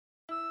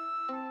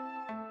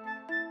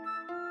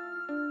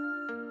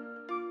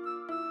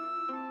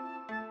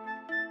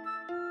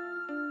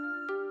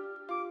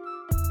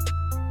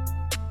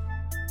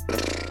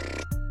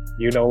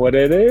You know what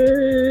it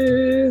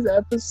is.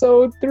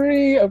 Episode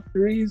 3 of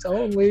Threes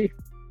Only.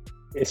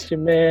 It's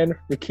your man,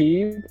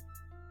 Rakib.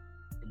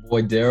 Your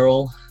boy,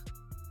 Daryl.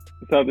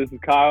 What's up? This is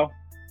Kyle.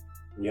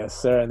 Yes,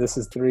 sir. This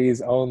is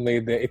Threes Only,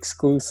 the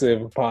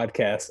exclusive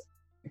podcast.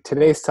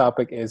 Today's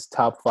topic is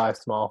top 5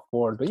 small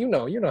forwards. But you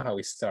know how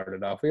we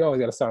started off. We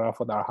always got to start off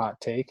with our hot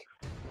take.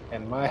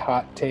 And my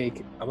hot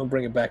take, I'm going to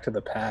bring it back to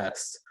the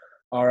past.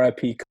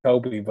 R.I.P.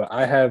 Kobe, but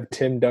I have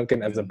Tim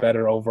Duncan as a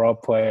better overall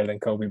player than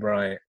Kobe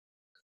Bryant.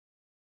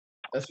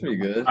 That's pretty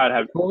good. I'd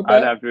have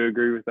to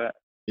agree with that.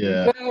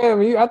 Yeah. Damn,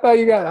 I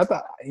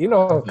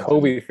thought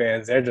Kobe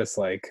fans, they're just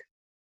like,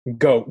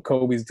 GOAT.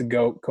 Kobe's the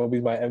GOAT.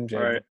 Kobe's my MJ.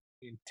 Right.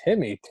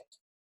 Timmy,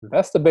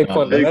 that's the big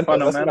Fundamental.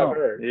 That's what I've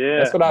heard. Yeah.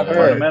 That's what I've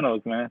heard.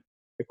 Fundamentals, man.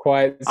 The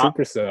quiet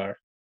superstar.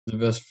 The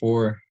best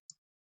 4 of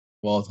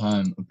all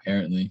time,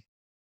 apparently.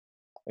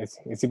 Is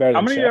he better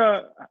than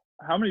Shaq?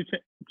 How many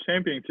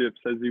championships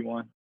has he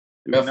won?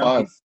 He got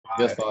 5.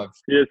 He has 5.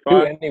 He has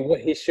 5. Dude,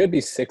 he should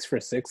be 6 for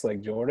 6 like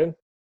Jordan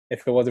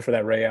if it wasn't for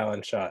that Ray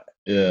Allen shot.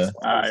 Yeah.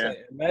 Yeah.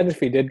 Imagine if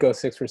he did go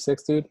 6 for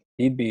 6, dude.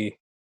 He'd be.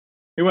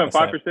 He went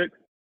 5 for 6?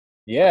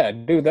 Yeah,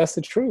 dude, that's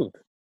the truth.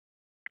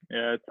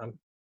 Yeah.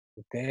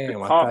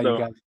 Damn, I pop, thought though. you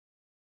got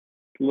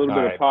A little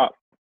bit of pop.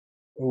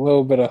 a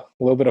little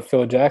bit of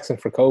Phil Jackson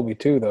for Kobe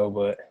too, though.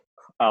 But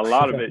A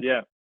lot of it,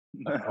 yeah.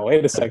 oh,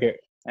 wait a second,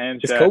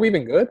 And is Shaq. Kobe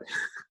even good?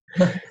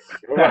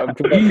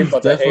 He's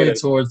definitely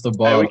towards the Hey,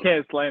 bottom. we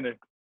can't slander.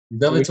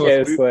 Definitely we towards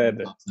can't the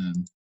slander. top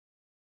 10.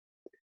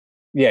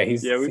 Yeah,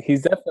 he's Yeah,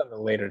 definitely on the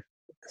later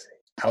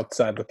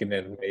outside looking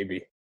in,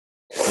 maybe.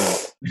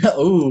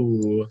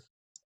 Ooh.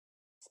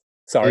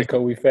 Sorry,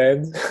 Kobe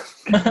fans.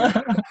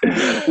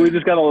 We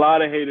just got a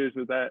lot of haters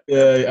with that.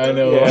 Yeah, I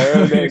know.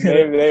 Yeah,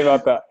 they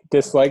about to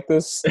dislike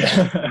this.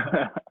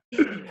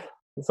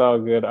 It's all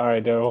good. All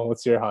right, Daryl,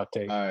 what's your hot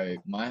take? All right,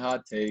 my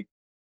hot take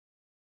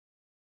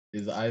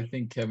is I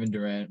think Kevin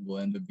Durant will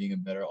end up being a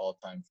better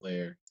all-time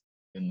player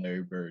than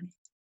Larry Bird.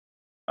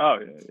 Oh,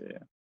 yeah.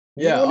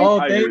 Yeah. What do you-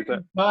 I agree with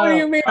that. What do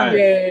you mean? All right.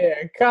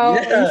 Yeah. Kyle,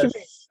 Yes.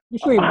 you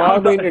should be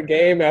modeling your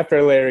game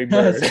after Larry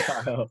Bird. Yes,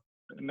 Kyle.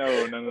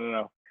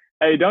 No.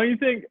 Hey, don't you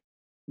think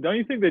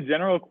the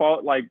general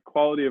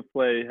quality of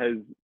play has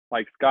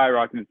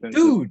skyrocketed since?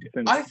 Dude,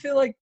 since I feel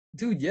like,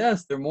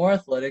 yes, they're more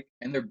athletic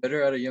and they're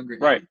better at a younger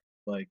age. Right.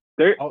 Like,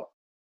 they're Oh.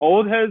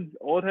 old heads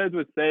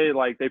would say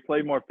they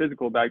played more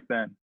physical back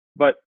then.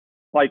 But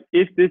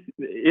if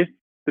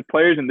the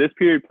players in this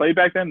period played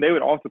back then, they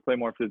would also play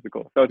more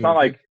physical. So it's not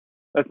like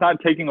that's not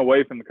taking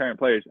away from the current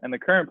players. And the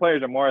current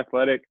players are more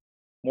athletic,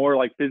 more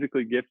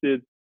physically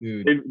gifted.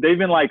 dude, They've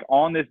been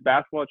on this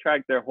basketball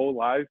track their whole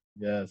lives.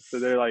 yes. So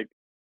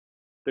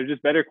they're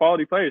just better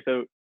quality players.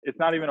 So it's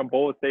not even a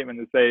bold statement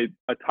to say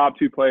a top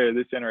 2 player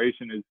this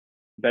generation is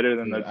better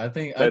than Dude, the I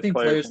think best players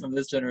players. from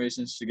this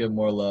generation should get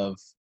more love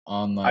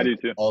on I do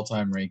too.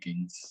 all-time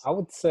rankings. I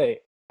would say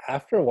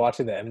after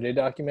watching the MJ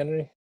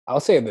documentary, I'll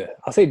say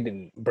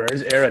the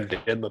Bird's era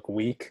did look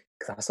weak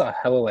because I saw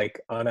hella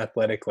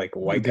unathletic white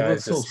Dude, they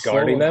guys look just so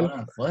guarding slow them. and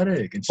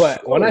unathletic and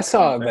But when I short.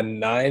 saw the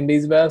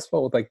 '90s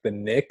basketball with the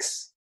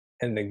Knicks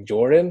and the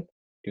Jordan,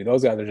 dude,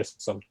 those guys are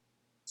just some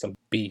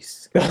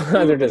beasts.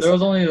 They're just there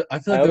was only I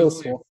feel like there was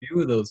only small. a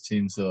few of those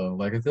teams though.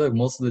 I feel like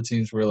most of the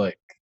teams were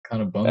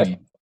kind of bummy.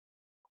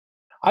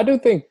 I do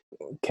think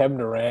Kevin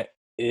Durant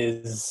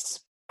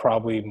is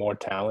probably more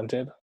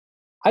talented.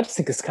 I just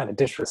think it's kind of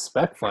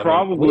disrespectful.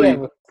 Probably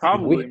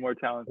more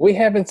talented. We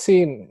haven't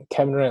seen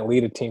Kevin Durant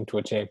lead a team to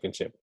a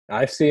championship.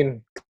 I've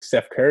seen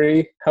Steph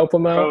Curry help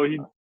him out. Oh,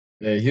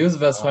 Yeah, he was the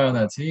best player on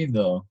that team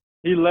though.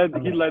 he led that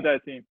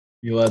team.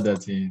 He led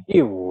that team.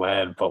 He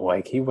led,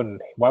 but he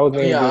wouldn't. Why would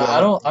they? Yeah, I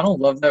don't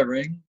love that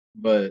ring,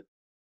 but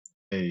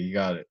hey, you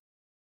got it.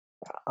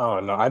 Oh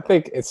no, I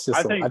think it's just.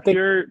 I think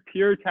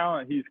pure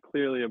talent. He's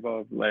clearly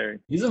above Larry.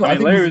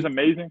 Larry is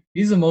amazing.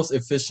 He's the most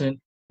efficient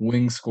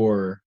wing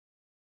scorer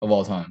of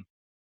all time.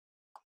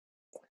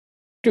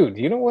 Dude,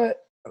 you know what?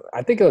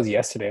 I think it was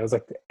yesterday. It was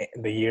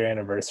the year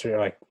anniversary,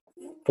 or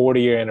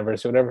 40-year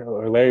anniversary, whatever.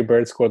 Where Larry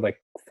Bird scored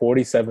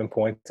 47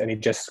 points, and he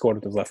just scored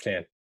with his left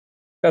hand.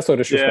 That's so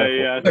disrespectful.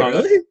 Yeah. Wait,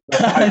 really?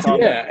 I saw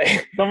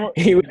Yeah.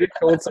 He legit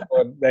told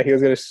someone that he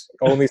was going to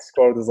only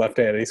score with his left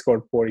hand, and he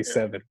scored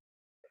 47.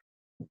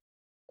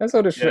 That's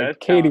so disrespectful. that's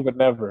Katie talent. would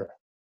never.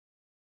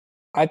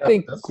 I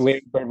think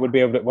Larry Bird would be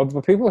able to.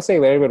 When people say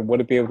Larry Bird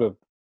wouldn't be able to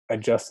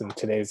adjust in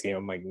today's game,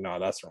 I'm like, no,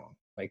 that's wrong.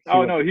 He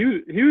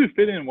was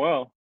fitting in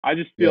well. I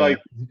just feel like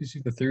you can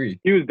shoot the 3.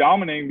 he was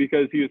dominating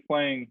because he was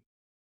playing,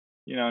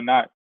 he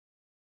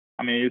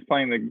was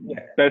playing the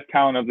best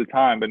talent of the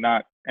time, but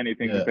not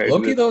anything compared to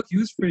Loki this. though, he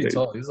was pretty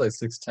tall. He was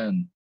 6'10".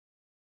 And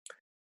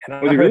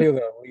I Was he heard really? he was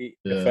an elite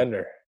Yeah.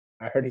 defender.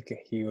 I heard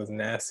he was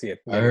nasty.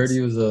 I heard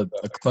he was a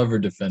clever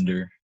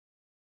defender.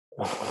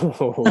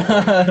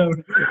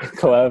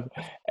 Clev.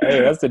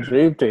 Hey, that's the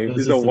dream team. That's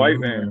He's just a white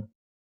rumor. man.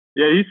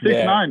 Yeah, he's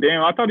 6'9". Yeah.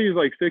 Damn, I thought he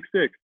was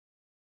 6'6".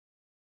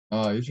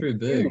 Oh, he's pretty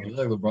big. He's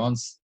like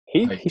LeBron's.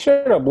 He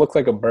straight up looks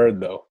like a bird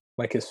though.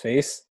 His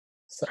face.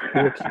 He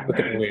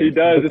looking weird. He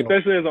does, Looking-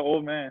 especially as an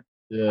old man.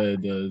 Yeah,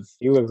 it does.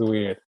 He looks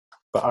weird.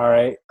 But all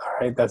right,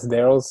 that's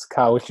Daryl's.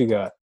 Kyle, what you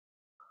got?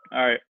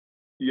 All right.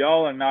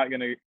 Y'all are not going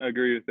to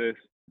agree with this,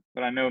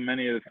 but I know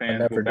many of the fans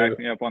never will back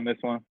do. me up on this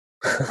one.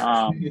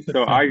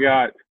 So I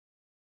got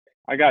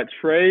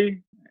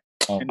Trey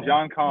and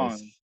John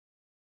Collins.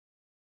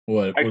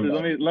 What?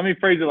 Actually, let me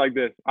phrase it like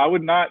this: I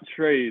would not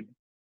trade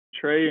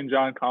Trey and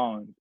John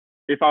Collins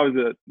if I was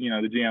the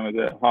GM of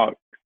the Hawks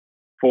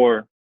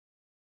for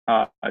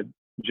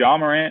Ja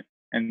Morant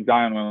and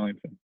Zion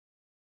Williamson.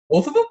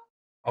 Both of them?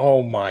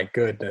 Oh my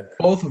goodness!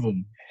 Both of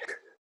them.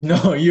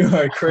 No, you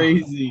are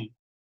crazy.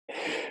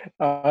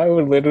 I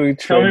would literally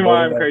trade. Tell me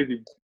why I'm them.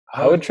 crazy.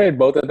 I would trade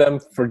both of them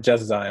for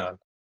just Zion.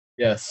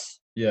 Yes.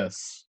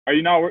 Are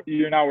you not?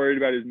 You're not worried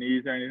about his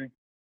knees or anything?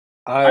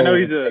 I know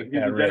he's would a take that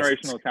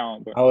generational risk.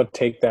 talent, but I would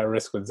take that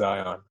risk with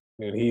Zion,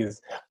 dude.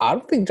 I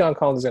don't think John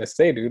Collins is gonna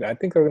stay, dude. I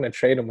think they're gonna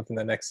trade him within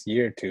the next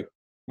year or two.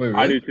 Wait, really?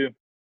 I do too.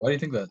 Why do you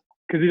think that?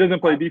 Because he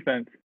doesn't play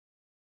defense.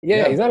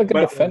 Yeah, he's not a good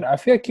but- defender. I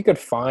feel like you could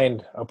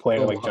find a player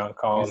Still like John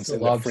Collins still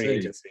in the lob free safe.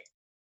 agency.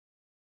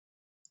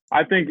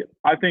 I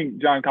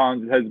think John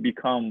Collins has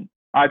become.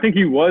 I think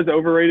he was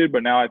overrated,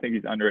 but now I think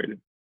he's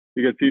underrated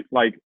because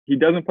he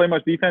doesn't play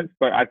much defense.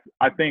 But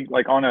I think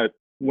like on a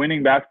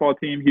winning basketball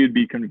team, he would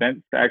be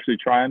convinced to actually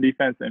try on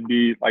defense and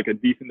be like a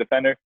decent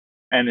defender.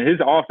 And his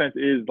offense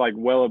is like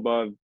well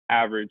above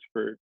average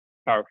for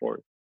power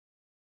forward.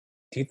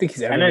 Do you think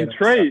he's ever? And then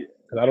Trey,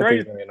 I don't think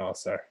he's gonna be an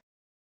all-star.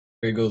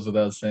 It goes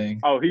without saying.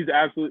 oh, he's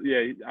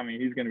absolutely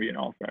he's gonna be an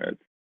all-star.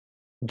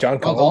 John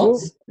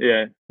Collins?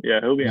 Yeah,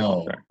 he'll be an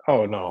all-star.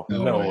 Oh no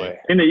No way.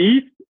 In the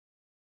East?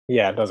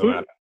 Yeah, it doesn't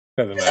matter.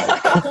 Doesn't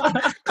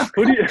matter.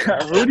 Who do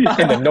you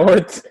in the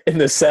North, in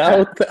the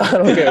South? I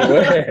don't care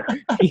where.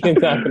 He's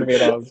not gonna be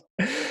an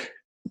all-star.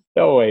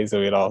 No way he's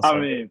gonna be an all-star. I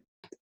mean,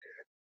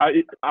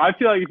 I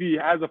feel like if he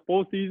has a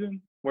full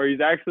season where he's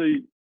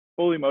actually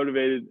fully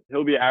motivated,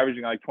 he'll be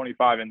averaging like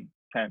 25 and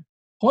 10.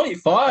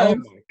 25? Oh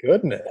my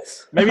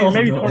goodness. Maybe no.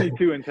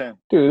 22 and 10.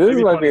 Dude, this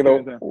Maybe might be 22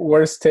 and the 10.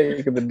 worst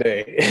take of the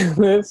day.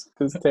 This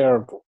is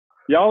terrible.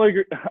 Y'all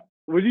agree?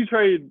 Would you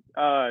trade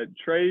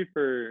Trey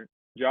for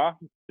Ja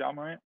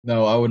Morant?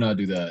 No, I would not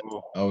do that.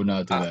 I would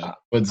not do that.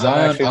 But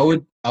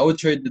Zion, I would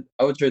trade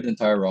the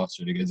entire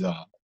roster to get Zion.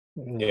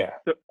 Yeah.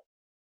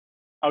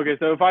 Okay,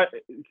 so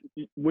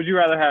would you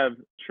rather have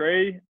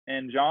Trey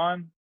and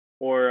John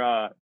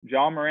or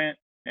Ja Morant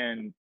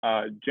and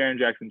Jaren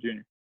Jackson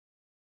Jr.?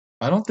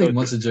 I don't think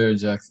much of Jared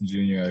Jackson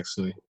Jr.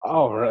 actually.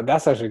 Oh,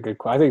 that's actually a good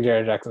question. I think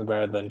Jared Jackson's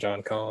better than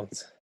John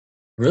Collins.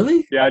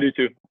 Really? Yeah, I do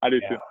too. I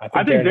think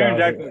Jaren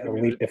Jackson's an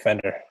elite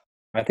defender.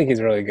 I think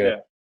he's really good.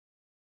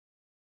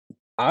 Yeah.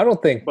 I don't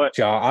think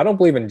I don't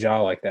believe in Ja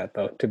like that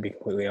though, to be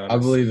completely honest. I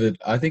believe it.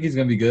 I think he's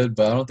gonna be good,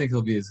 but I don't think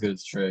he'll be as good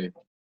as Trey.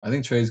 I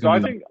think Trey's gonna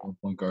be the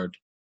point guard.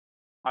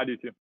 I do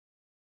too.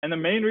 And the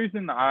main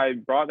reason I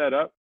brought that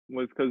up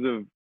was because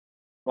of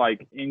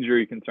like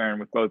injury concern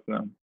with both of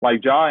them.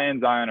 Like Ja and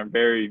Zion are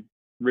very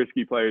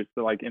risky players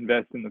to like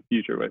invest in the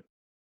future with.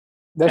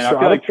 That's and true.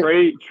 I feel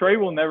like Trey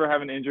will never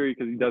have an injury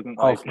because he doesn't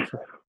like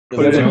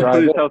put his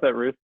health at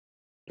risk.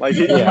 Like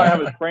he might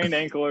have a sprained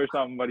ankle or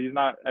something, but he's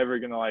not ever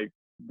gonna like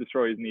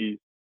destroy his knees.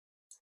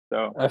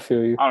 So I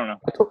feel you. I don't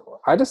know.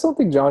 I just don't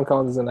think John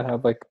Collins is gonna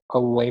have like a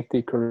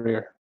lengthy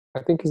career.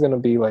 I think he's gonna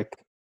be like,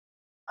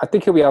 I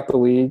think he'll be out the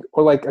league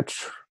or like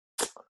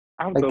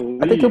I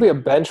think he'll be a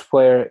bench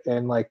player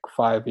in like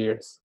 5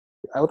 years.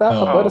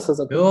 Without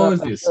athleticism, he'll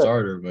always be a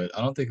starter, but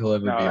I don't think he'll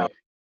ever be. I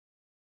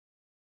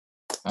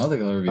don't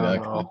think he'll ever be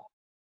that good.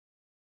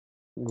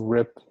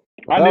 Rip.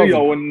 I knew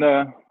y'all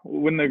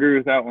wouldn't agree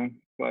with that one,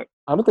 but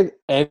I don't think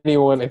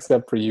anyone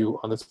except for you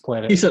on this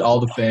planet. He said all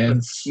the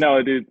fans.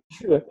 No, dude.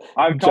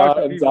 I've John talked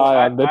to and people.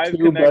 Zion, the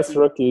two best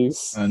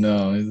rookies. I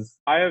know.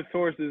 I have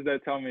sources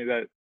that tell me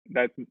that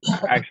that's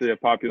actually a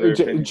popular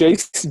opinion.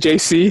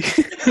 JC.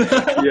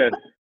 Yes.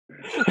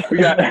 We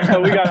got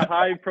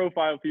high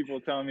profile people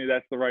telling me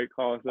that's the right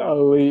call. So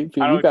elite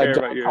people. I don't You got care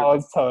John about yours.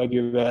 Collins telling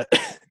you that.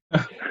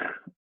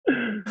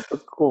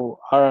 Cool.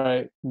 All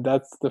right.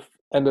 That's the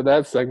end of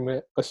that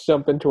segment. Let's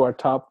jump into our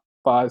top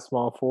 5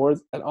 small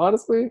forwards. And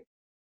honestly,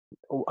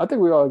 I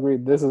think we all agree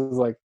this is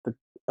like the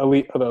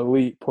elite of the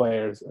elite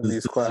players in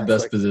these classes. The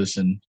best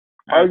position.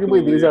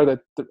 Arguably, these are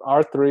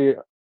our 3.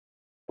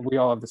 We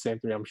all have the same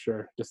 3, I'm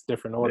sure, just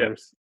different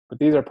orders. Yeah. But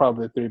these are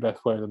probably the 3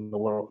 best players in the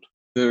world.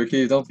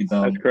 Dude, don't be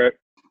dumb. That's correct.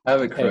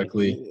 Have it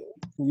correctly. Hey,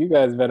 you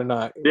guys better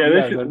not. Yeah,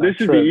 this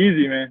should be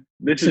easy, man.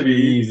 This should be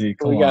easy.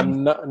 Come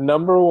on. Got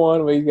number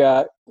 1. We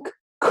got we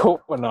got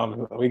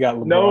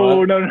LeBron. No.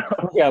 We got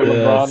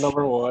LeBron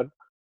number 1.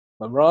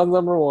 LeBron's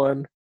number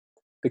 1.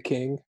 The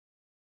king.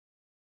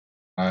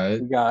 All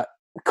right. We got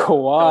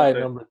Kawhi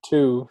number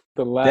 2.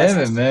 The last.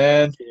 Damn it,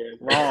 man.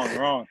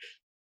 Wrong.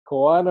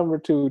 Kawhi number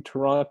 2.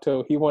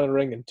 Toronto. He won a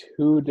ring in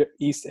 2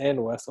 East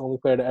and West. Only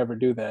player to ever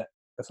do that.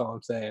 That's all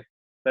I'm saying.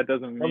 That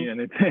doesn't mean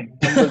anything.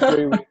 Number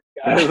 3,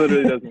 that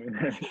literally doesn't mean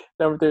anything.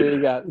 Number 3,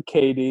 we got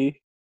KD.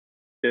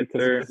 Yes,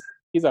 sir.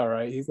 He's all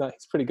right. He's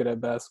pretty good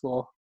at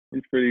basketball.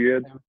 He's pretty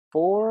good. And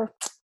 4,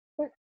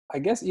 I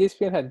guess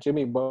ESPN had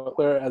Jimmy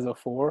Butler as a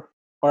 4.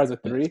 Or as a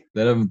 3.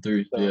 That have him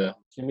 3. So Yeah.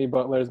 Jimmy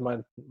Butler is my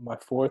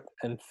 4th,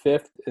 and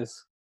 5th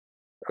is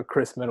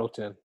Chris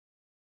Middleton.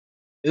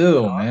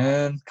 Ew,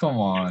 man. Come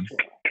on.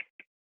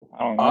 I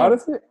don't know.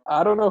 Honestly,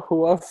 I don't know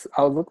who else.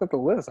 I looked at the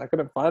list. I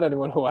couldn't find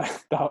anyone who I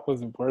thought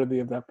was worthy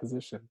of that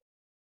position.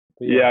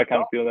 But Yeah, I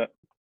kind of feel that.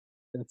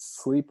 in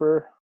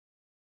sleeper,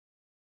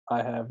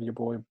 I have your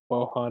boy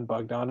Bojan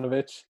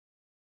Bogdanovic.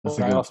 That's But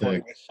a I good also want to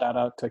pick. give a shout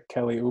out to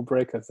Kelly Oubre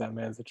because that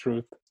man's the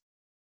truth.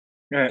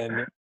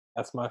 And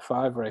that's my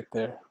 5 right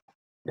there.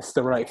 It's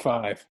the right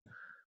 5.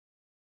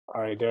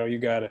 All right, Daryl, you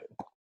got it.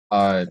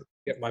 All right.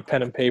 Get my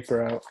pen and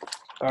paper out.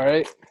 All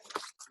right.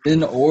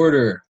 In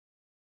order,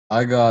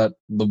 I got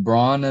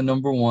LeBron at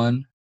number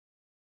 1.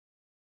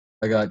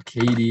 I got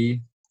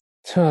KD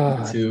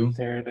number 2.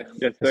 There it is.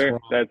 Yes, It's sir.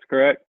 wrong. That's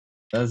correct.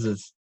 That's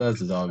just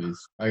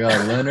obvious. I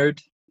got Leonard,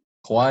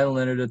 Kawhi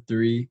Leonard at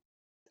 3,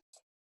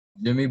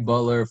 Jimmy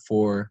Butler at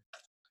 4,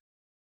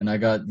 and I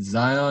got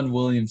Zion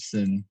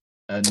Williamson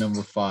at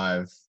number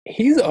 5.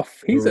 He's a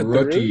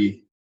rookie.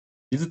 3.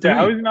 He's a 3. Yeah,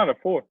 how is he not a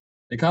 4?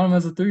 They count him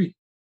as a 3.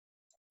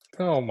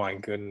 Oh my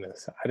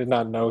goodness! I did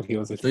not know he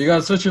was a. So you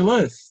gotta switch your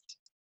list.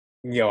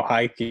 Yo,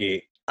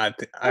 Heike. I'm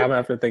gonna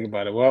have to think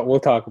about it. We'll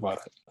talk about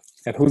it.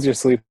 And who's your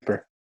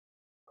sleeper?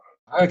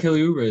 I got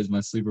Kelly Oubre as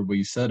my sleeper, but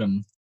you said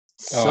him.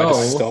 Oh, I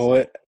just So stole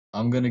it.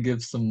 I'm gonna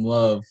give some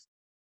love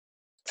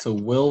to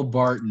Will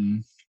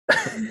Barton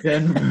from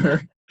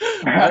Denver.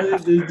 I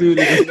think this dude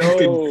is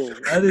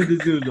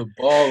a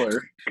baller.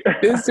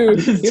 This dude,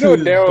 This you know,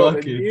 dude is Daryl.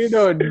 bucket. You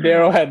know,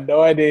 Daryl had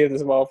no idea he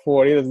was a small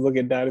forward. He was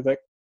looking down. He's like,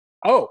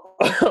 "Oh,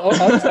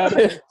 that's not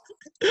it."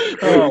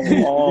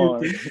 Come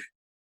on.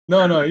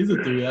 No, he's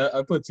a 3.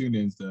 I put 2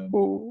 names down.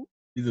 Ooh,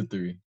 He's a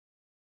 3.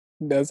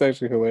 that's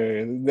actually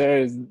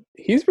hilarious.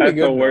 He's pretty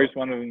That's good. the worst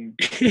one of them.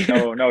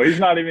 No, he's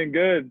not even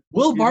good.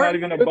 Will He's not Barton,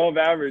 even above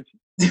average.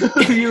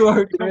 you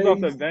are He comes off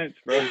the crazy. bench,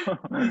 bro.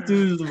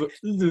 This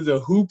dude's a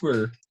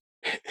hooper.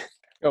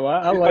 Yo,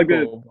 I He's like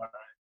good. Will Barton.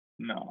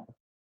 No. All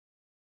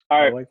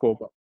I right. like Will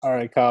Barton. All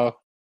right,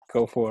 Kyle,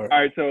 go for it. All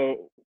right,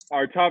 so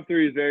our top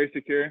 3 is very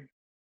secure.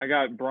 I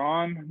got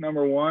Braun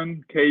number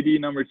 1, KD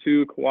number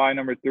 2, Kawhi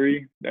number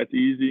 3. That's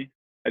easy.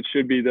 That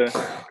should be the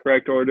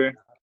correct order.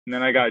 And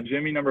then I got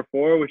Jimmy number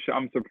 4, which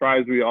I'm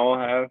surprised we all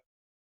have.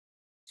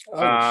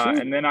 Oh,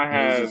 shoot. And then I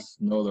have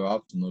no other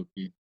option,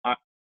 Loki.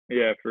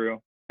 yeah, for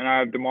real. And I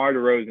have DeMar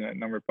DeRozan at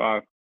number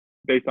 5,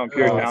 based on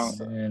pure Oh,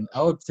 talent. Man,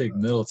 I would take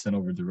Middleton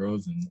over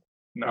DeRozan.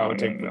 No.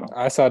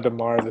 I saw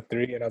DeMar as a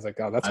 3, and I was like,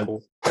 "Oh, that's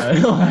cool." I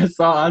know. I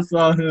saw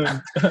him.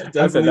 I said,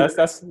 Definitely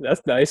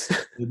 "That's nice."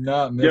 did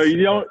not miss. Yo, you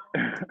him. don't.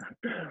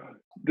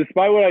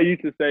 Despite what I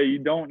used to say, you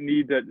don't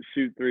need to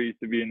shoot threes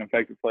to be an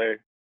effective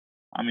player.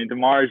 I mean,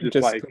 DeMar is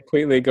just like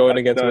completely going that's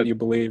against the- what you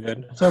believe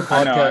in. What's our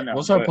I know, podcast?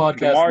 What's our but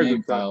podcast DeMar's name,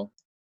 a- Kyle?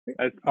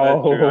 that's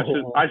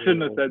true. I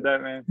shouldn't have Oh. said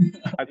that, man.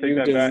 I take You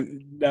that just, back.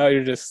 now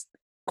you're just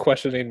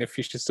questioning if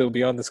you should still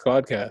be on this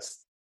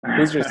podcast.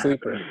 Who's your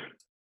sleeper?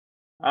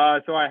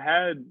 So I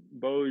had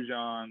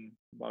Bojan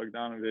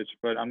Bogdanovic,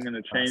 but I'm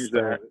gonna change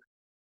that.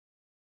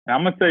 And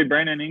I'm gonna say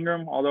Brandon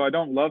Ingram, although I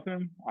don't love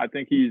him. I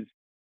think he's,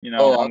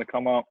 on the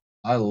come up.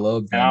 I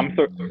love that.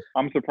 And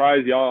I'm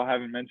surprised y'all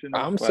haven't mentioned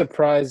him. I'm but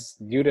surprised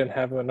you didn't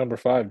have him at number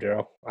 5,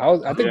 Daryl. I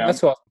think Yeah.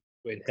 that's what.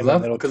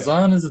 Because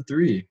Zion is a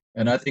 3,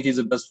 and I think he's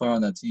the best player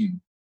on that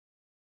team.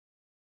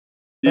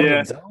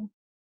 Yeah.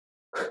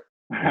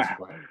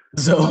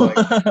 So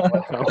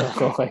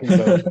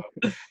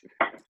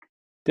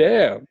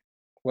Damn.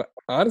 Well,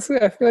 honestly,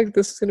 I feel like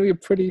this is going to be a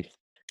pretty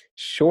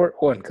short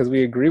one because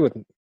we agree with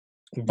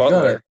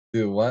Butler.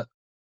 Dude, what?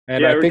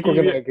 And Yeah, I think we're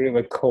Ricky, going to agree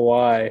with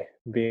Kawhi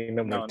being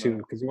number No, 2. no.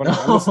 Because you want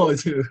to. No,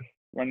 dude.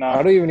 We're I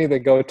not. don't even need to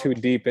go too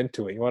deep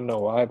into it. You want to know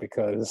why?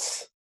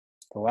 Because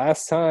the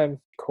last time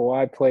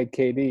Kawhi played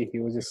KD,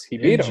 he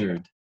beat him.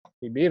 Injured.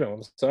 He beat him.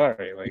 I'm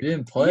sorry. He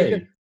didn't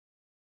play.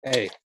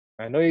 Hey,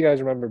 I know you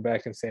guys remember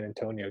back in San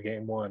Antonio,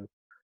 game 1,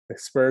 the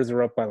Spurs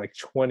were up by like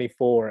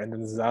 24, and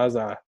then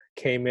Zaza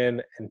came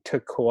in and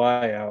took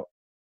Kawhi out.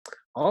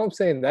 All I'm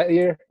saying that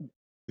year,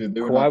 Dude,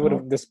 they were Kawhi not would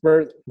have the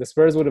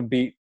Spurs would have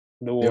beat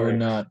the They Warriors. were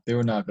not. They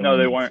were not. No,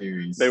 they win the weren't.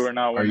 Series. They were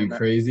not Are winning you that.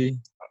 crazy?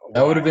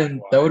 That would have been.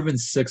 Why? That would have been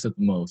 6 at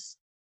the most.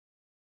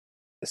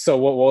 So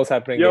what was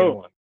happening in Yo. game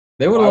 1?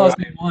 They would have Why lost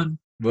game 1,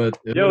 but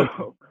it would've-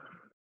 Yo,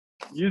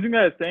 using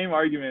that same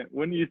argument,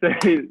 wouldn't you say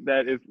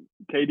that if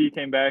KD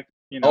came back,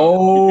 he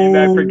came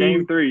back for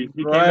game 3.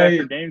 He came back for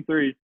right. game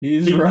 3.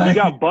 he's He right.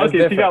 got buckets. He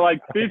different. got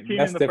like Okay, 15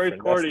 that's in the first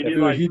different. quarter. That's He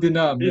Dude, like he did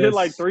not miss. he hit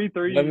like 3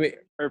 threes Let me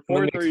or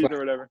 4 me threes explain. or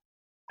whatever.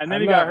 And then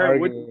I'm he got not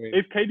hurt. arguing.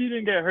 If KD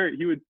didn't get hurt,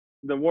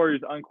 the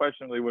Warriors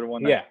unquestionably would have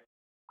won that. Yeah,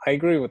 I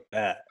agree with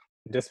that.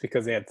 Just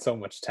because they had so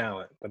much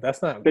talent, but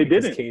that's not They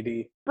because didn't.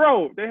 KD.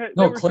 Bro, they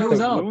No, were Clay was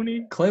so out.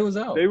 loony. Clay was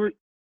out. They were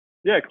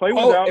Clay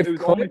was out. If It was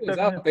Clay only was 7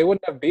 out, they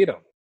wouldn't have beat him.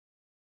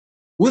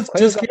 with Clay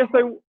just was Yes,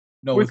 they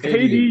no with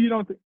KD. You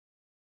don't think?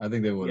 I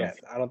think they would have.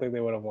 Yes, I don't think they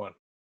would have won.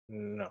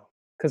 No,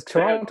 because They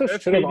had Toronto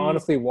should have KD.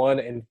 honestly won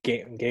in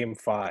game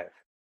 5.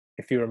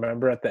 If you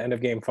remember, at the end of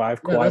game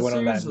 5, Yeah, Kawhi that went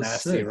on that series was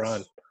nasty 6.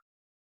 run.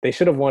 They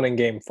should have won in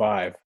game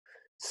 5.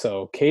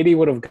 So KD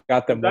would have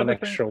got them Is that one the same?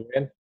 extra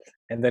win,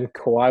 and then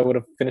Kawhi would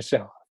have finished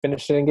it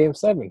in Game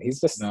 7. He's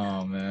just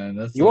No, man,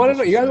 that's you so want to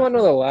know? You guys want to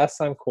know disrespectful. the last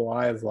time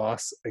Kawhi has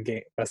lost a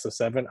game best of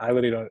 7? I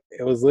literally don't.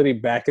 It was literally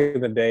back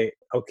in the day,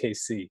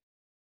 OKC,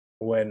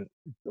 when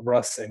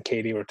Russ and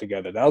KD were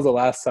together. That was the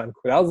last time.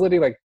 That was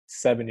literally like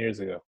 7 years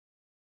ago.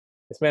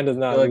 This man does I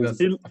not feel like lose. that's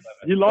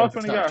He he lost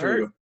when that's he not got hurt.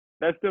 true.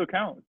 That still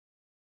counts.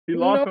 He No.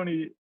 lost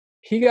when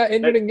He got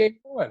injured in Game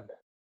 1.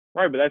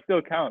 right, but that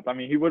still counts. I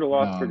mean, he would have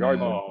lost No,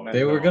 regardless. man. Oh, in that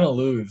They were series. gonna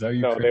lose. Are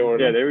you No, crazy? they were.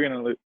 Yeah, they were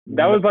gonna lose.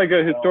 That was like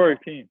a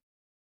historic team.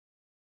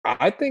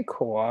 I think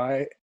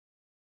Kawhi.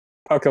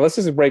 Okay, let's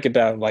just break it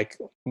down like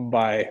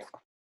by.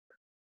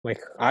 Like,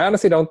 I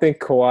honestly don't think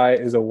Kawhi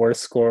is a worse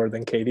scorer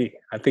than KD.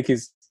 I think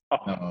he's Oh,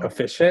 No,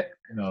 efficient.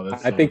 no,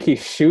 that's. I so think he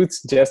ridiculous.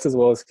 shoots just as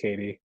well as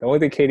KD. The only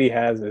thing KD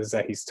has is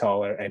that he's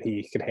taller and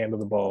he can handle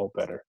the ball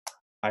better.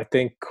 I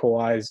think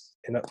Kawhi's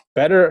in a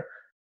better.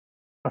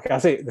 Okay, I'll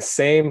say the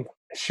same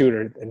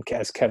shooter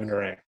as Kevin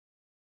Durant,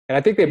 and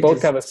I think they He both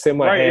just- have a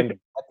similar Right, handle.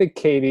 I think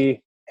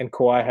KD and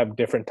Kawhi have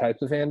different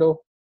types of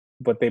handle,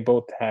 but they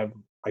both have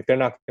like they're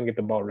not going to get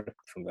the ball ripped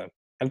from them.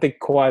 I think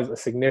Kawhi is a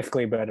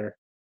significantly better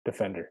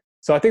defender.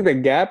 So I think the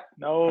gap.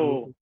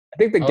 no. I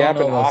think the I don't gap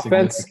know in about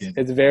offense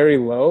significant. is very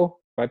low,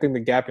 but I think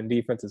the gap in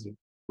defense is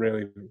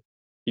really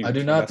huge. I do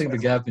and not that's think why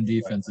the I gap in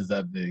defense is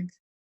that big,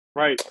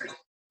 Right.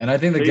 and I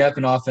think the They- gap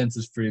in offense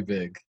is pretty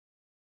big.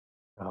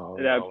 Oh,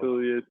 It no.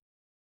 absolutely is.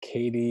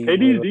 KD.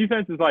 KD's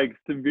defense is like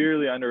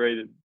severely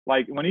underrated.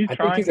 Like when he's I think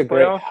trying he's to a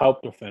great playoff,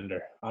 help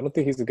defender. I don't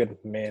think he's a good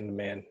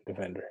man-to-man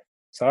defender.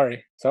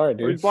 Sorry, or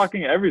dude. he's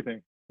blocking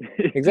everything.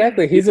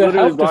 Exactly, he's a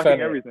literally help blocking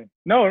defender. everything.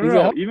 No, He's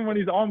a help- Even when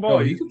he's on No, ball,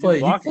 he he's can play. He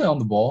can blocking. play on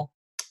the ball.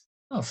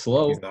 Not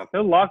slow. He's not.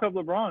 He'll lock up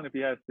LeBron if he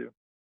has to.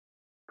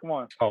 Come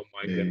on. Oh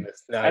my Hey.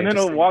 goodness! Now And you're then just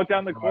he'll saying walk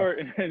down the LeBron. court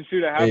and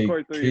shoot a half Hey,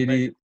 court three. and make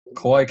KD, it.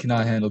 Kawhi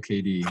cannot handle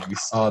KD. We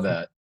saw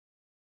that.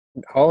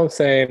 All I'm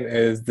saying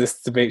is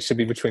this debate should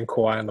be between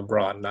Kawhi and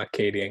LeBron, not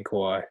KD and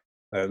Kawhi.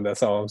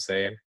 That's all I'm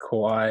saying.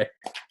 Kawhi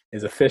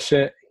is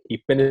efficient.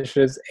 He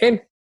finishes,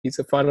 and he's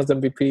a Finals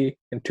MVP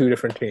in 2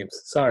 different teams.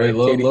 Sorry, Wait,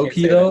 low, KD low can't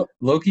key say though.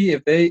 Low key,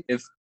 if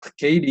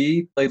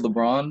KD played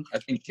LeBron, I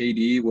think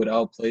KD would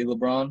outplay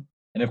LeBron.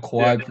 And if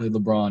Kawhi played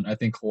LeBron, I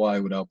think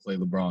Kawhi would outplay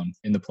LeBron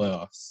in the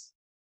playoffs.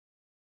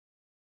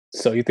 that.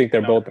 So you think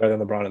they're No. both better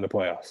than LeBron in the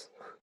playoffs?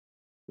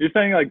 You're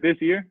saying like this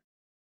year,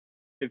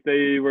 if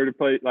they were to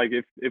play, like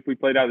if we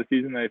played out the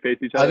season, they face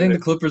each other. I think the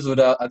they- Clippers would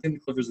out. I think the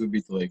Clippers would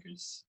beat the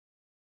Lakers.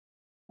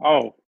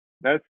 Oh,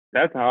 that's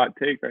a hot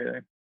take right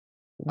there.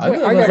 I feel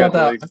I like that's gotta- not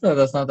that. like- I feel like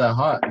that's not that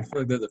hot. I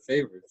feel like they're the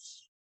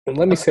favorites. And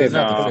let me say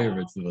They're not that. the No.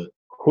 favorites, but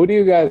Who do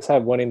you guys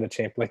have winning the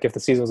champ? Like, if the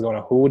season was going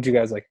on, who would you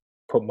guys like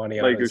put money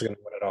on Lakers. is going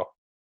to win it all?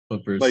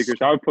 Clippers. Lakers.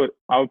 I would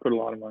put a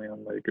lot of money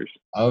on Lakers.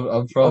 I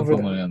would probably Over put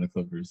the- money on the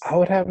Clippers. I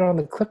would have it on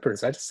the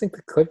Clippers. I just think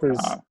the Clippers,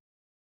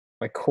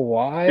 like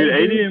Kawhi. Dude,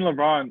 AD dude, and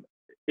LeBron,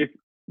 if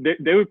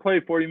they would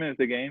play 40 minutes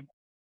a game,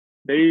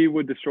 they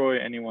would destroy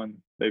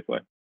anyone they play.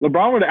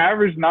 LeBron would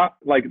average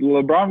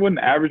LeBron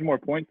wouldn't average more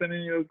points than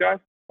any of those guys.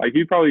 Like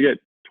he'd probably get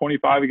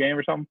 25 a game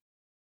or something,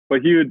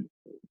 but he would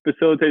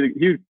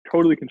he would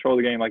totally control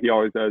the game like he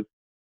always does.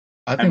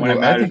 I And think. when it I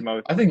matters think.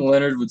 most. I think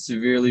Leonard would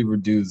severely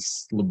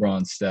reduce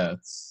LeBron's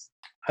stats.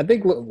 I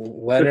think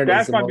Leonard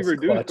stats is the might be most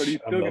reduced, clutch but he's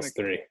of still those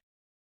gonna- 3.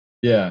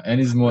 Yeah, and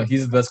he's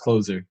the best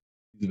closer.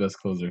 He's the best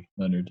closer,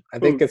 Leonard. I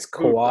think it's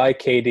who- Kawhi,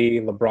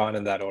 KD, LeBron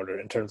in that order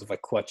in terms of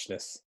like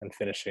clutchness and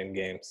finishing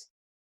games.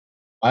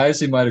 I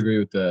actually might agree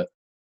with that.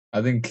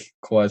 I think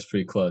Kawhi's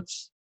pretty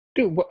clutch.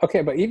 Dude,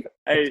 okay, but even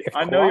Hey, if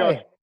I know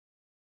Kawhi,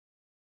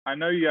 I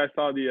know you guys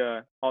saw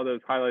the all those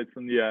highlights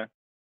from the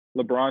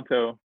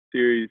LeBronto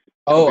series.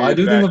 Oh, couple I years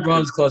do think back.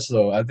 LeBron's clutch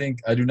though. I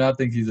do not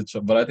think he's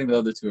but I think the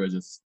other 2 are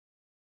just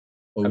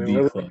I OD mean,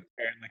 we're clutch.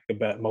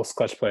 comparing like the most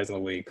clutch players in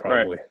the league,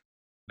 probably.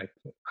 Like,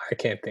 I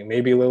can't think.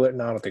 Maybe Lillard.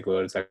 No, I don't think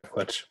Lillard's that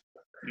clutch.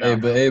 No.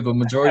 Hey, but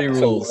majority So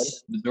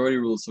rules. Majority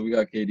rules. So we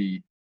got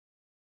KD.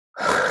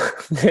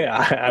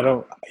 Yeah, I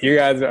don't. You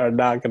guys are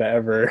not gonna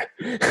ever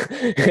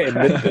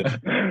admit this.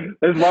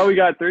 That's why we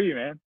got 3,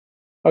 man.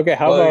 Okay,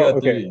 how Well, you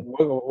about got okay?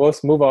 3.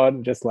 Let's move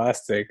on. Just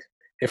last thing,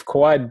 if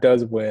Kawhi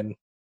does win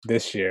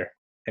this year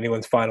and he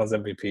wins Finals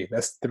MVP,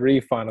 that's 3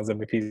 Finals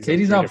MVPs. in KD's 3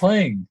 not different-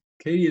 playing.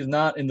 KD is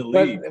not in the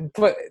league.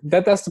 But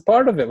that's the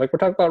part of it. Like we're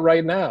talking about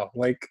right now.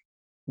 Like,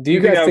 do you,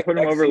 think guys I would think put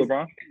him next over season,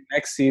 LeBron?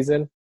 next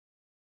season?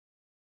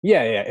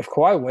 Yeah. If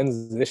Kawhi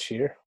wins this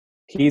year,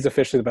 he's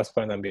officially the best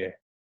player in the NBA.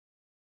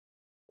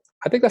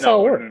 I think that's No, how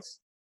it no. works.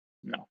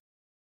 No.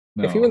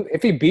 No.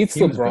 If he beats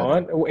Team's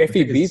LeBron, better. if I he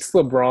think it's- beats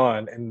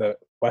LeBron in the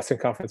Western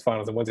Conference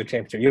Finals and wins a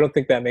championship, you don't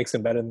think that makes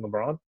him better than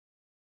LeBron?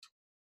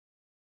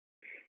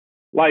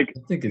 Like, I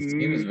think his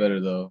team is better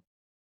though.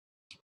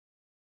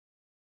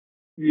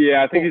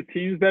 yeah, I think his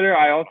team's better.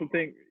 I also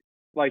think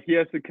like he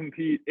has to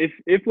compete. If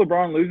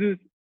LeBron loses,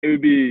 it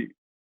would be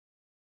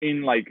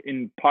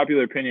in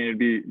popular opinion, it'd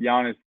be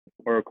Giannis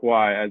or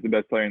Kawhi as the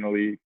best player in the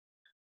league.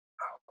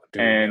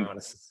 Dude, And-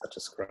 Giannis is such a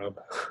scrub.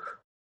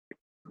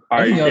 All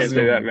right, think you Giannis can't is say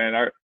gonna that, win.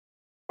 man.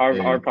 All Our Hey.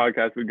 our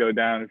podcast would go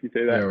down if you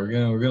say Yeah, that. we're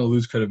gonna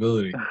lose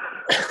credibility.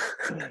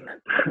 All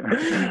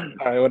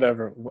right,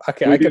 whatever.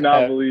 Okay, We I do can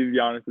not have. believe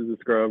Giannis is a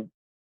scrub.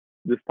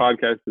 This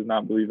podcast does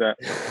not believe that.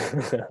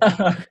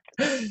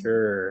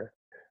 Sure.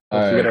 All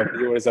Once we get right. our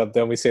viewers up,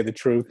 then we say the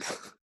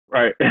truth.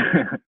 Right.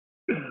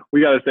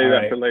 We gotta save All that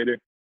right. for later.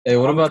 Hey,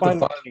 what I'm about the fine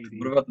with 5? KD.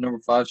 What about the number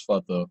 5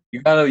 spot though?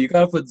 You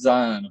gotta put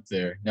Zion up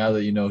there now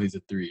that you know he's a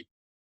 3.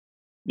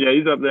 Yeah,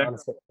 he's up there.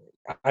 Honestly,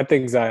 I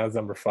think Zion's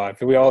number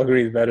 5. We all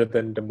agree he's better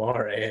than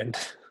DeMar and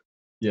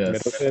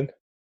Yes, Middleton.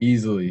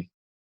 easily.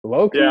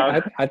 Low-key,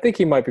 Yeah. I think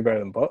he might be better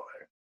than Butler.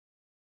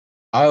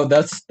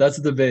 That's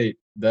a debate.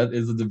 That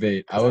is a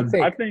debate. I would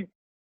I think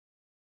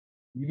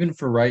even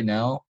for right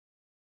now,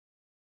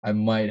 I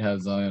might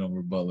have Zion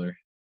over Butler.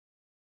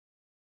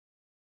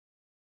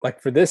 Like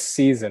for this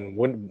season,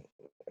 wouldn't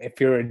if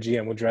you're a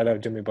GM, would you rather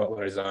have Jimmy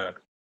Butler or Zion?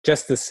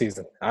 Just this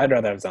season, I'd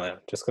rather have Zion,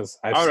 just because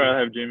I would rather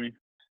have Jimmy.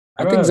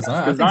 I think Zion.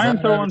 I think Zion's Zion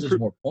so averages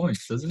more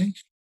points, doesn't he?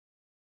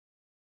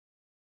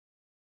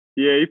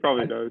 Yeah, he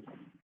probably does.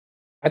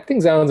 I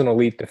think Zion's an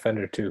elite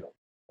defender too.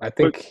 I But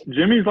think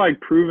Jimmy's like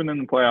proven in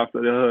the playoffs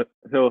that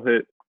he'll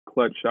hit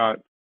clutch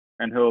shots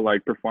and he'll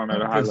like perform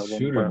at a high Good level. in the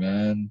shooter, playoffs.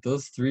 man.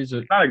 Those threes are.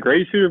 He's not a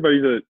great shooter, but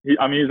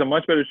he's a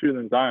much better shooter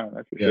than Zion.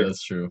 That's for Yeah, sure.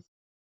 that's true.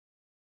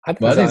 I think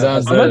But I think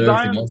Zion Zion's has- better at Unless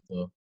everything Zion- else,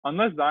 though.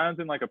 Unless Zion's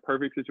in like a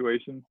perfect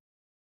situation,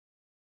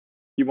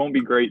 he won't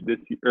be great this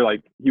year. Or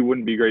like he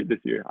wouldn't be great this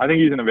year. I think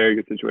he's in a very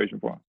good situation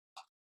for him.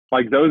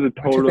 Like those are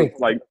Don't you total think-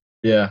 like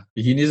Yeah,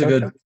 he needs a Don't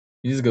good.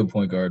 He needs a good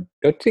point guard.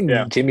 Don't you think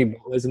Yeah. Jimmy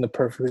Butler's in the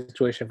perfect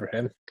situation for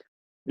him?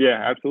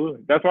 yeah,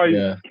 absolutely. That's why he's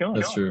Yeah, killing.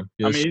 that's it. true.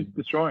 I mean, he's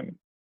destroying. It.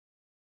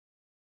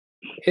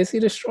 Is he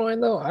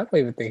destroying though? I don't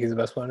even think he's the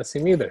best player on the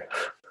team either.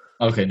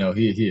 Okay, no,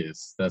 he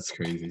is. That's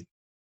crazy.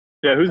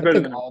 Yeah, who's I better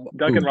think than all-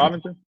 Duncan who?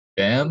 Robinson?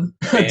 Bam,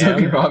 Bam.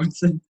 Duncan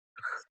Robinson.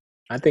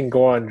 I think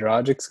Goran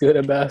Dragic's good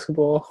at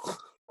basketball.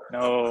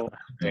 No,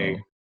 No.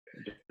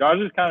 Josh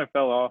just kind of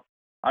fell off.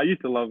 I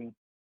used to love him.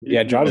 He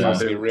Yeah, used to be Dragic my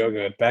used to be favorite. real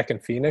good back in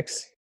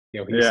Phoenix.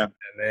 Yo, he's Yeah.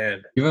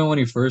 man. Even when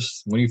he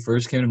first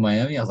came to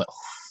Miami, I was like, oh,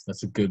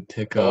 that's a good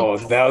pickup. Oh,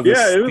 that was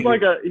Yeah, it was steal.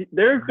 like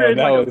they were creating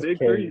that like a was big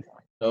crazy. three.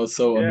 That was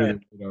so Yeah. under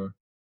the radar.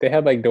 They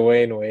had like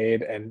Dwayne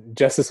Wade and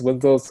Justice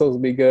Winslow was supposed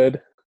to be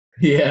good.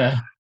 Yeah.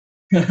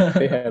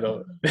 They had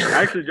a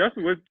Actually,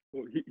 Justin Woods,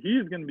 he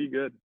is going to be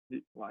good. I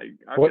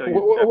feel like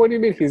what do you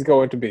mean he's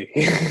going to be?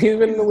 He's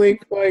been in the league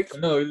for like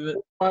No, he's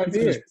 5 in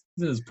his, years.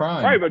 he's in his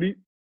prime. right, but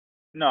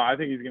no, I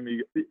think he's going to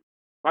be good.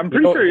 I'm You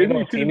pretty know- sure you isn't know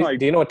he what team shooting he's- like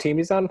do you know what team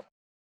he's on?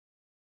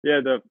 yeah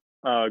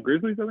the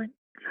Grizzlies? I think.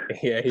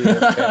 Yeah, he is.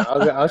 Man,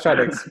 I was trying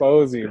to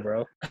expose you,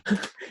 bro.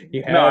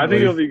 You No, I had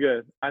think me. he'll be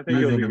good. I think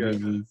He's he'll in be the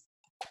good. Grizzlies.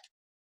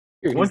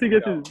 Dude, Once he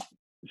he's- gets his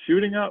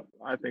shooting up,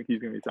 I think he's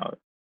going to be solid.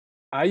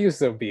 I used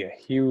to be a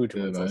huge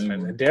Yeah, Winslow but fan.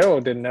 anyway.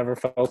 Daryl did never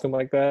felt him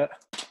like that.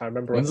 I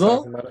remember us Winslow?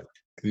 talking about it.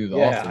 'Cause he was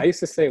Yeah, awful. I used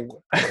to say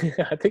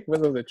I think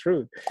Winslow the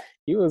truth.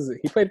 He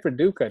played for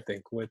Duke, I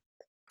think, with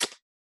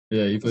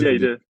Yeah, he played. Yeah, he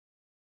for- did.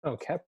 oh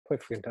Cap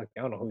played for Kentucky.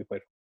 I don't know who he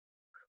played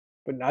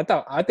for.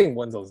 But I think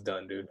Winslow's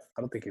done, dude.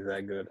 I don't think he's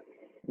that good.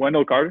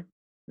 Wendell Carter?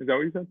 Is that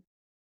what you said?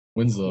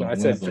 Winslow. No, I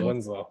said Winslow.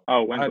 Winslow.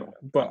 Oh, Wendell.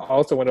 But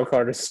also Wendell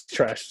Carter's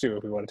trash too,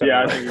 if we want to talk Yeah,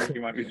 I about think it.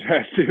 he might be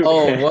trash too.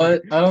 Oh,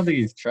 what? I don't think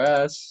he's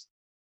trash.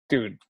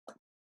 Dude.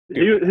 His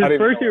I don't even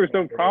first know year was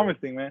so what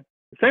promising, man.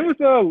 Same with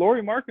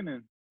Laurie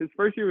Markkinen. His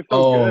first year was so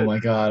Oh good. my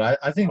god,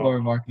 I think Oh.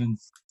 Laurie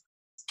Markman's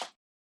They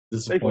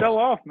disappointing. fell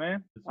off,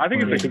 man. I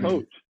think it's the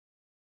Disappointing. coach.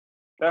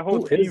 That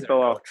whole Who team is their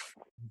fell off.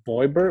 coach?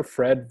 Voiber,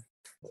 Fred.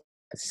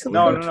 Is he still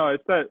No, the no, coach? no.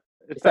 It's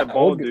It's that that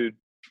bald old- dude.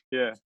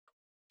 Yeah.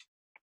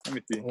 Let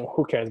me see. Well,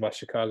 who cares about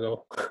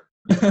Chicago?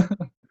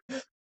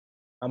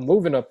 I'm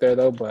moving up there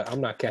though, but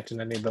I'm not catching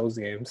any of those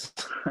games.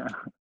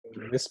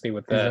 Miss me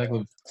with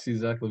that. See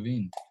Zach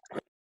Levine.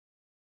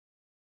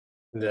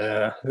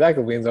 Yeah, Zach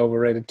Levine's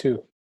overrated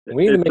too.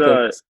 We need to It's, make a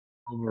list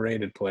of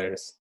overrated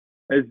players.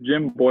 it's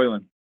Jim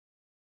Boylan.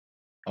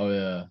 Oh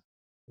yeah.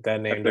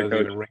 That name That's their doesn't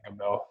coach. even ring a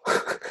bell.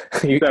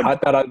 That- I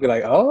thought I'd be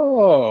like,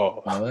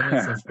 oh. Wow, that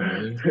makes sense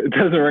familiar. It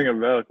doesn't ring a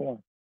bell. Come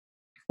on.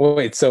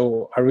 Wait,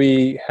 so are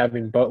we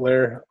having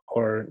Butler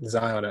or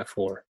Zion at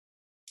 4?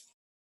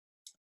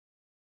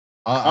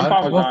 I'm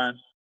fine with Zion.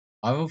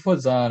 I'm gonna put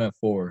Zion at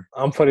 4.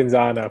 I'm putting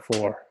Zion at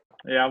 4.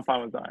 Yeah, I'm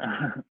fine with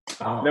Zion.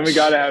 Oh, Then we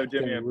gotta have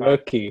Jimmy the at 5.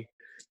 rookie,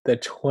 the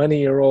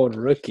 20-year-old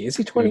rookie. Is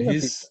he 20? Dude,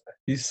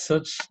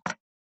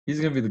 he's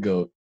gonna be the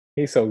GOAT.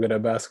 He's so good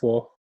at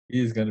basketball.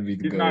 He's gonna be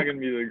the He's GOAT. not gonna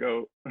be the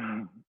GOAT.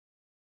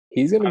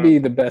 He's gonna I be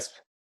the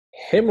best.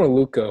 Him or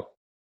Luka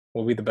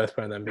will be the best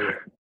player in the NBA.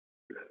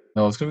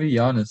 No, it's gonna be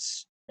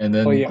Giannis. And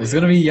then Oh, yeah. it's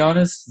gonna be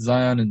Giannis,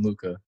 Zion, and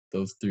Luka.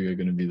 Those three are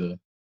gonna be the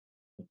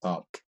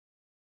top.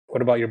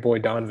 What about your boy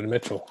Donovan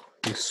Mitchell?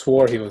 You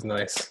swore he was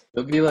nice.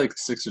 They'll be like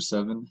 6 or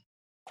 7.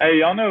 Hey,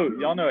 y'all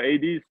know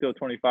AD is still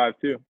 25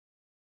 too.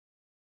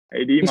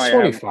 AD He's might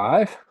have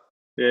 25.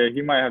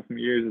 he might have some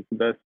years at the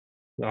best.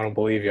 I don't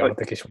believe you. I don't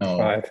think he's No.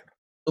 25.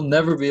 He'll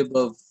never be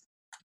above.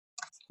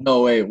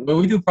 No, wait. When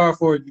we do power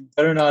forward, you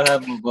better not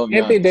have him above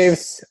Anthony Giannis.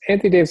 Davis.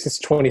 Anthony Davis is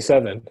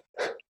 27.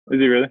 Is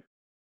he really?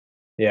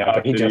 Yeah, Oh,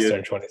 but he shit, just he is.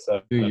 turned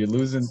 27. Dude, you're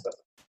losing. So-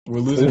 We're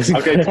losing.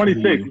 Okay,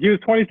 26. He was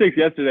 26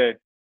 yesterday.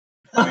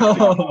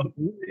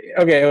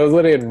 Okay, it was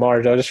literally in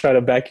March. I was just trying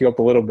to back you up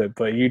a little bit,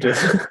 but you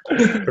just.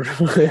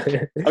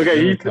 Okay, Damn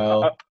he it,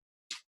 Kyle.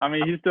 I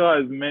mean, he still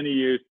has many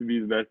years to be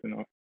the best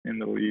in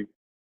the league.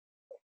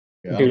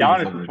 Yeah, Dude,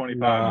 Giannis is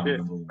 25.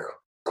 Shit.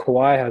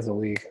 Kawhi has a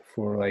league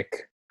for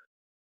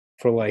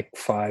like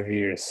 5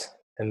 years,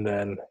 and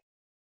then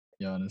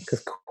Giannis.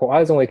 because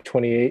Kawhi's only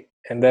 28,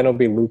 and then it'll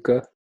be Luka,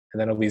 and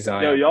then it'll be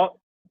Zion. Yo,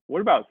 y'all.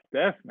 What about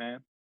Steph,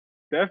 man?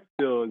 Steph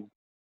still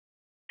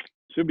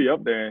should be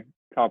up there,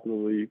 top of the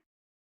league.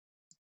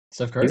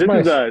 Steph Curry.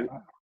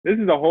 This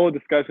is a whole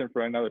discussion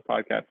for another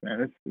podcast,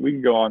 man. We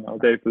can go on all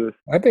day for this.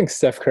 I think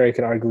Steph Curry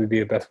could arguably be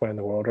the best player in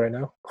the world right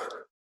now.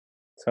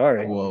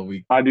 Sorry. Well,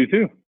 I do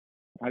too.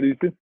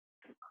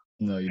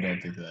 No, you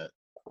don't think that.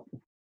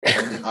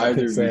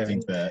 Either of you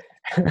think that.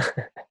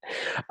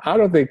 I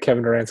don't think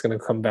Kevin Durant's going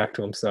to come back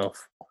to himself.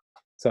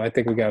 So I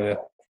think we got to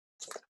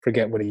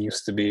forget what he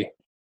used to be.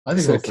 I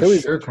think So he'll for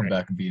Achilles sure injury. come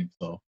back and beat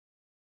himself.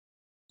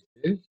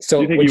 So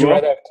You think would he you will?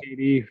 rather have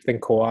KD than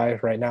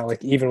Kawhi right now?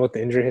 Like even with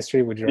the injury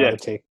history, would you rather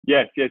take?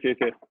 Yes.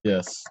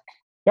 Yes.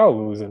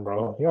 Y'all losing,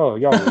 bro. Y'all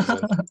losing.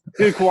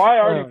 Dude, Kawhi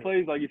already Yeah.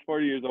 plays like he's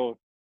 40 years old.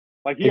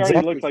 Like he already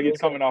Exactly. looks like he's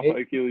coming off of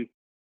Achilles.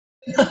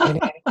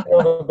 And he's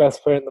still the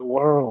best player in the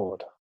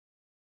world.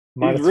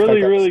 He's Minus the fact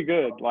really, that really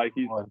good. Like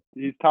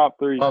he's top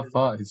 3. Top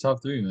 5. He's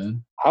top 3,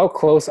 man. How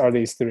close are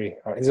these three?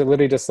 Is it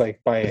literally just like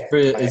by? It's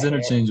by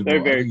interchangeable.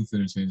 They're I very- think it's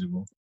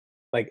interchangeable.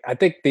 Like I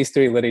think these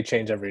three literally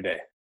change every day.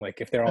 Like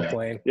if they're all Yeah.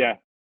 playing, Yeah.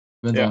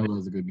 Depends Yeah. on who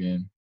has a good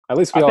game. at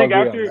least we I all think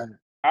agree on that.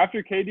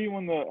 After KD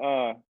won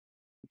the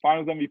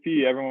Finals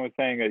MVP, everyone was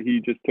saying that he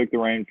just took the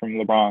reign from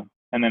LeBron,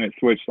 and then it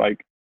switched like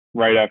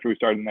right after we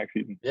started the next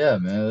season. Yeah,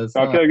 man. That's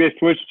So I not, feel like they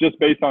switched just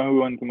based on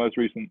who wins the most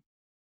recent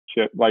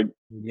ship. Like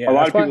Yeah, a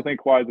lot that's of people why- think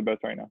Kawhi is the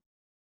best right now.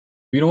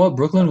 you know what?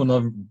 Brooklyn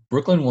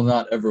will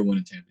not ever win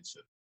a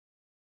championship.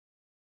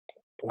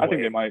 I think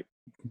Wait, they might.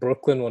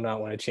 Brooklyn will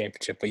not win a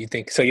championship, but you don't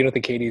think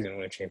KD's gonna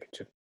win a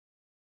championship?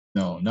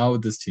 No, not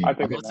with this team. I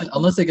think they might.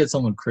 Unless they get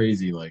someone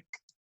crazy like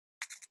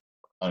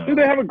I don't Dude,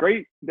 know. they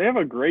have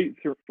a great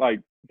like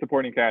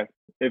supporting cast.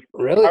 If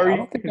Really? Kyrie I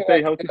don't think can they're stay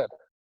that healthy, good.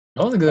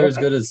 I don't think they're as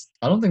good as.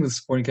 I don't think the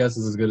supporting cast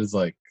is as good as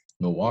like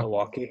Milwaukee.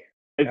 Milwaukee.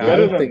 it's I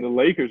better don't than think- the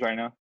Lakers right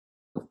now.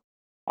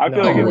 I feel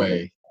No like No it's,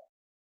 way.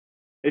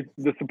 it's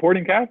the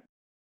supporting cast.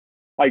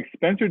 Like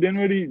Spencer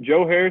Dinwiddie,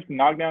 Joe Harris,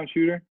 knockdown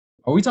shooter.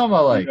 Are we talking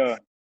about like? Uh,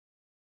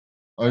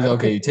 Or I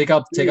okay, think- take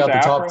out Dude, the the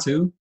top Afro?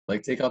 2.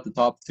 Like take out the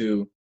top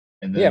 2,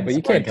 and then Yeah, but you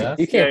supporting can't cast?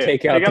 you can't Yeah,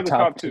 take take out out the the top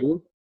top two.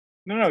 two.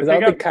 No, 'Cause I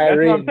take don't out. think That's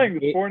Kyrie what I'm saying. The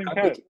and supporting I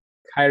don't cast. think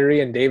Kyrie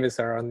and Davis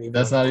are on even.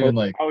 That's not even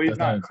close. like. Oh, he's that's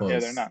not. even close. Yeah,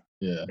 they're not.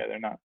 Yeah. Yeah, they're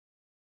not.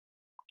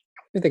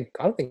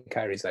 I don't think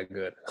Kyrie's that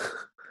good.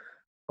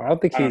 Or I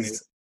don't think I don't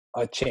he's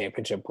a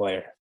championship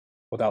player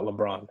without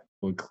LeBron.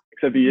 Well,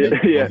 Except he is.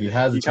 well, Yeah, he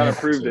has. he a kind of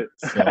proved it.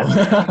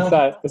 championship,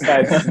 So.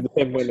 Besides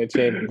him winning a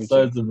championship.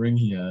 Besides the ring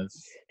he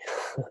has.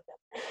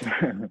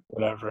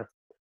 Whatever.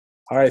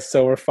 All right,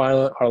 so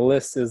our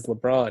list is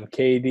LeBron,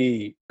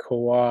 KD,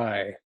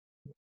 Kawhi.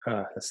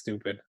 That's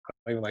stupid. I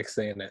don't even like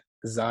saying it.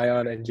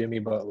 Zion and Jimmy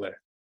Butler.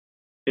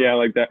 Yeah, I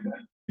like that.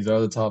 These are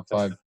the top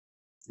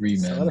 3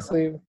 So men.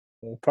 honestly,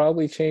 we'll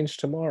probably change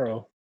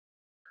tomorrow.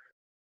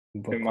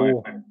 But In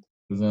cool. my-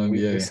 There's no We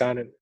NBA.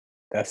 signing.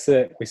 That's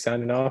it. We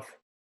signing off.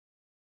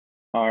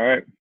 All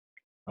right.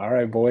 All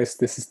right, boys.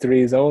 This is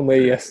threes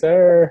only. Yes,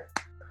 sir.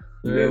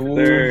 Yes, Woo.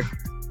 sir.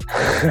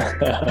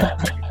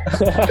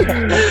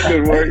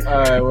 Good work.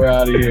 All right, we're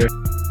out of here.